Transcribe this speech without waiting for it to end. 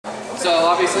So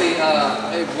obviously,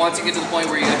 once you get to the point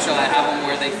where you actually have them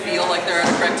where they feel like they're at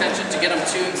a correct tension, to get them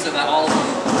tuned so that all of them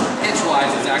pitch-wise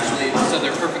is actually, so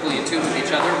they're perfectly in tune with each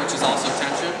other, which is also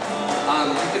tension.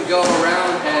 You can go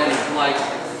around and like,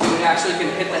 you actually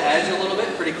can hit the edge a little bit,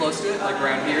 pretty close to it, like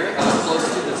around here, close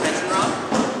to the tension rod.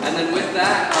 And then with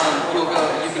that,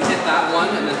 you can hit that one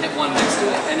and then hit one next to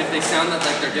it. And if they sound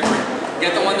like they're different,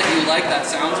 get the one that you like that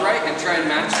sounds right and try and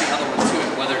match the other one to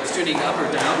it, whether it's tuning up or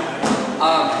down.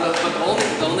 But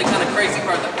the only kind of crazy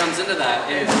part that comes into that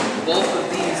is both of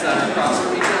these that are across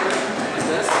from each other, like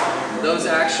this, those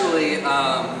actually,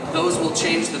 those will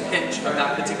change the pitch of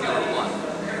that particular one.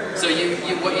 So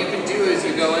what you can do is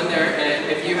you go in there, and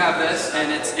if you have this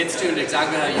and it's tuned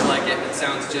exactly how you like it, it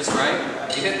sounds just right,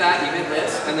 you hit that, you hit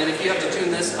this, and then if you have to tune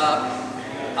this up,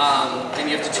 and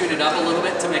you have to tune it up a little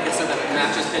bit to make it so that it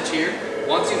matches pitch here,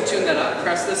 once you've tuned that up,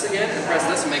 press this again and press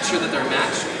this and make sure that they're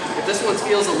matched. If this one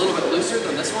feels a little bit looser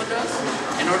than this one does,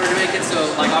 in order to make it so,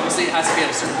 like obviously it has to be at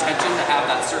a certain tension to have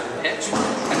that certain pitch,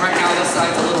 and right now this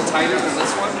side's a little tighter than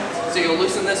this one, so you'll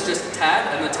loosen this just a tad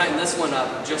and then tighten this one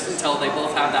up just until they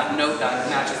both have that note that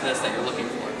matches this that you're looking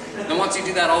for. Then once you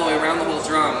do that all the way around the whole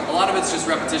drum, a lot of it's just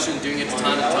repetition, doing it a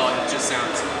ton until it just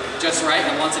sounds just right,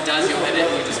 and once it does, you'll hit it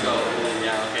and you just go,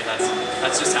 yeah, okay,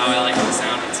 that's just how I like it to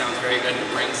sound. It sounds very good, it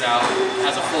rings out, it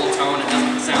has a full tone, it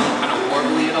doesn't sound kind of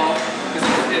warbly at all. Because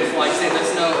if like say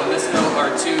this note and this note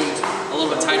are tuned a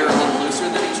little bit tighter, a little looser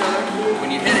than each other,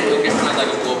 when you hit it, you'll get kind of like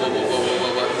a whoa, whoa, whoa, whoa,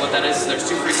 whoa, whoa. What that is there's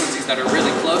two frequencies that are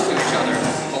really close to each other,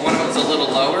 but one of them's a little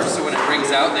lower, so when it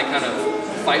rings out, they kind of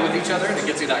fight with each other, and it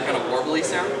gives you that kind of warbly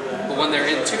sound. But when they're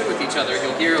in tune with each other,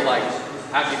 you'll hear like,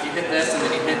 if you hit this and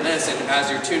then you hit this, and as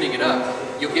you're tuning it up,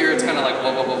 you'll hear it's kind of like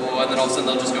whoa, whoa, whoa, whoa, and then all of a sudden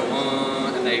they'll just go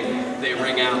and they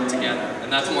ring out together, and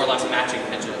that's more or less matching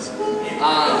pitches.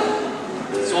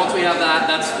 So once we have that,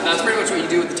 that's pretty much what you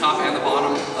do with the top and the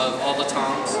bottom of all the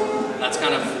toms. That's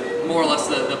kind of more or less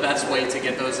the best way to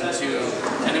get those in tune.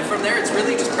 And then from there, it's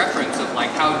really just preference of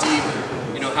like how deep,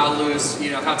 how loose,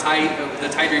 how tight. The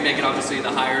tighter you make it, obviously,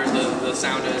 the higher the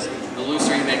sound is. The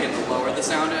looser you make it, the lower the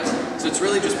sound is. So it's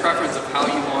really just preference of how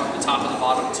you want the top and the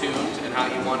bottom tuned and how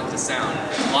you want it to sound.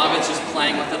 A lot of it's just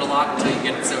playing with it a lot until you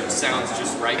get it so it sounds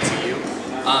just right to you.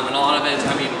 And a lot of it,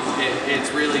 I mean,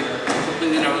 it's really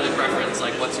completely not really preference,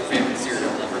 like what's your favorite cereal?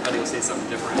 Everybody will say something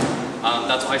different.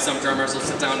 That's why some drummers will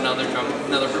sit down another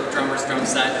drummer's drum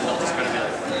set and they'll just kind of be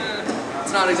like,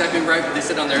 it's not exactly right, but they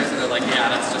sit on theirs and they're like, yeah,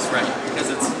 that's just right, because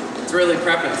it's really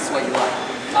preference, it's what you like.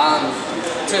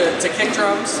 To kick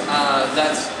drums,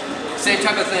 that's same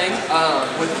type of thing.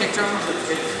 With kick drums,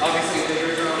 it's obviously a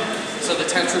bigger drum, so the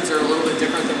tensions are a little bit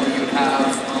different than what you would have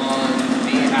on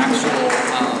the actual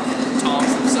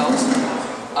toms themselves.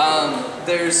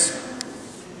 There's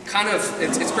kind of,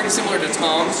 it's pretty similar to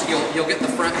toms. You'll get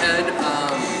the front head,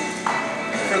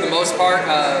 for the most part,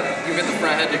 you get the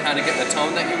front head to kind of get the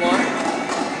tone that you want.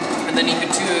 And then you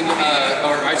can tune,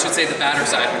 or I should say the batter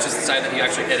side, which is the side that you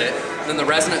actually hit it. And then the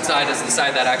resonant side is the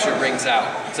side that actually rings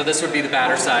out. So this would be the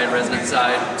batter side, resonant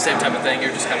side, same type of thing.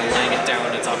 You're just kind of laying it down.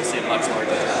 It's obviously a much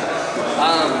larger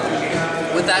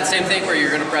drum. With that same thing where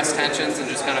you're going to press tensions and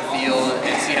just kind of feel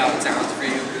and see how it sounds for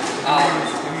you.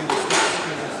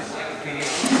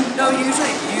 No, you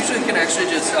usually can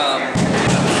actually just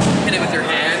hit it with your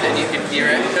hand and you can hear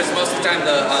it, because most of the time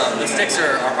the sticks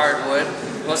are hardwood.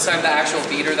 Most of the time the actual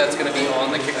beater that's going to be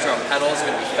on the kick drum pedal is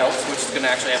going to be felt, which is going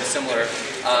to actually have a similar,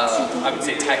 I would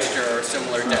say, texture or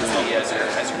similar density as your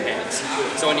hands.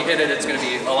 So when you hit it, it's going to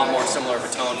be a lot more similar of a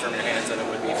tone from your hands than it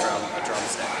would be from a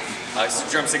drumstick. So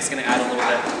drumstick's going to add a little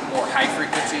bit more high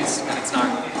frequencies, and it's not,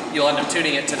 you'll end up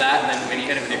tuning it to that, and then when you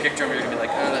hit it with your kick drum, you're going to be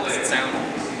like, oh, that doesn't sound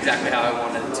exactly how I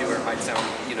wanted it to, or it might sound,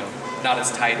 not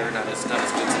as tight or not as good.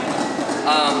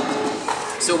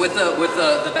 So with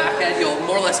the back head, you'll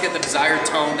more or less get the desired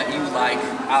tone that you like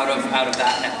out of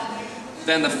that head.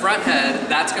 Then the front head,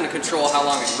 that's going to control how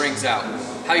long it rings out.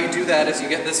 How you do that is you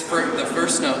get the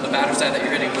first note, the batter side that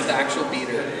you're hitting with the actual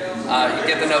beater. You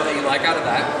get the note that you like out of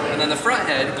that, and then the front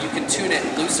head, you can tune it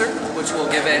looser, which will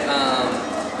give it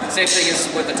same thing as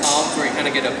with the toms, where you kind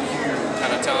of get a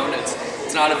kind of tone. It's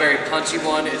not a very punchy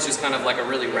one. It's just kind of like a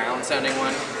really round sounding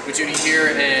one, which you hear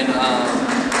in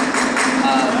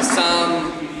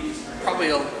some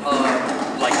probably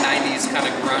like 90s kind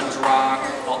of grunge rock,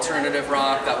 alternative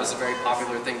rock. That was a very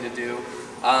popular thing to do.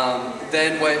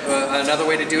 Then another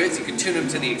way to do it is you can tune them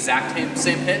to the exact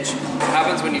same pitch. What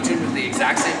happens when you tune them to the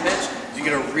exact same pitch, you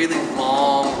get a really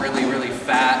long, really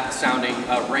fat sounding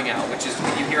ring out, which is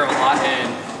what you hear a lot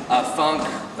in funk,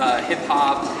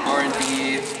 hip-hop,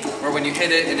 R&B, where when you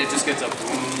hit it and it just gets a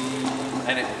boom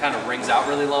and it kind of rings out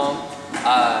really long.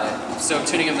 So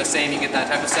tuning them the same, you get that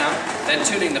type of sound. Then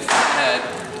tuning the front head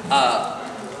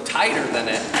tighter than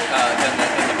it than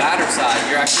the batter side,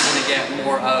 you're actually going to get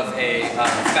more of a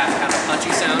fat kind of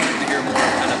punchy sound. You hear more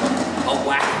kind of a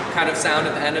whack kind of sound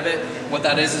at the end of it. What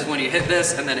that is when you hit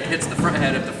this and then it hits the front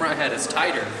head. If the front head is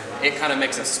tighter, it kind of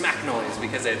makes a smack noise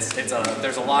because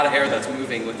there's a lot of air that's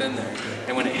moving within there.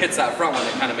 And when it hits that front one,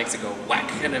 it kind of makes it go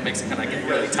whack, and it makes it kind of get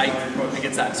really tight. It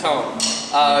gets that tone.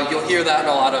 You'll hear that in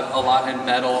a lot in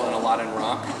metal and a lot in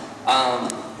rock.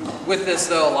 With this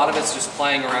though, a lot of it's just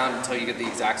playing around until you get the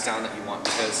exact sound that you want,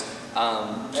 because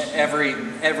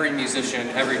every musician,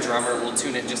 every drummer will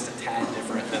tune it just a tad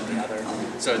different than the other.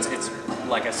 So it's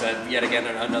like I said, yet again,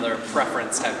 another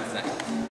preference type of thing.